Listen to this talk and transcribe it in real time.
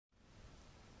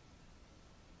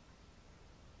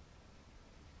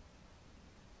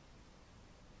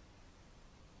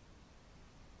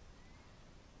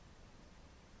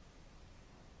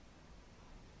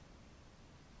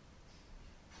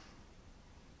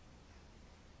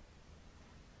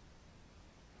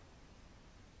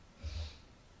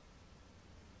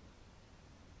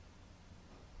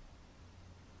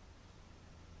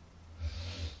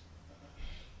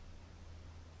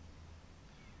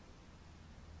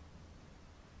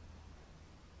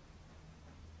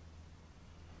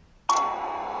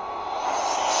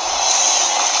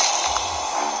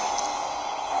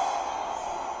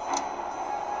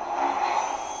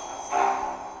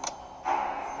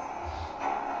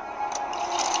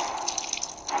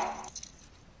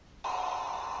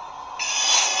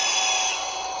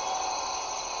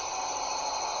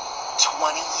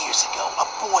years ago, a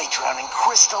boy drowned in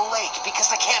Crystal Lake because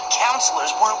the camp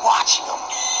counselors weren't watching him.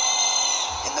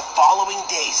 In the following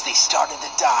days, they started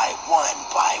to die one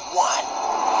by one.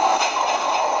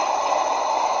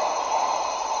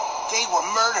 They were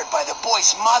murdered by the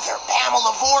boy's mother,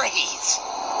 Pamela Voorhees.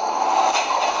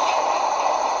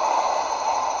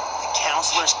 The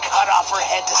counselors cut off her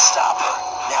head to stop her.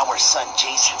 Now her son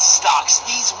Jason stalks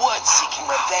these woods seeking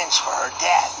revenge for her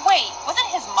death. Wait,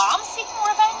 wasn't his mom seeking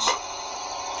revenge?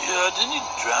 Yeah, didn't he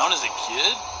drown as a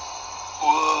kid?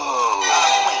 Whoa.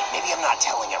 Wait, maybe I'm not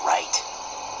telling it right.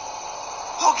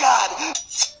 Oh God!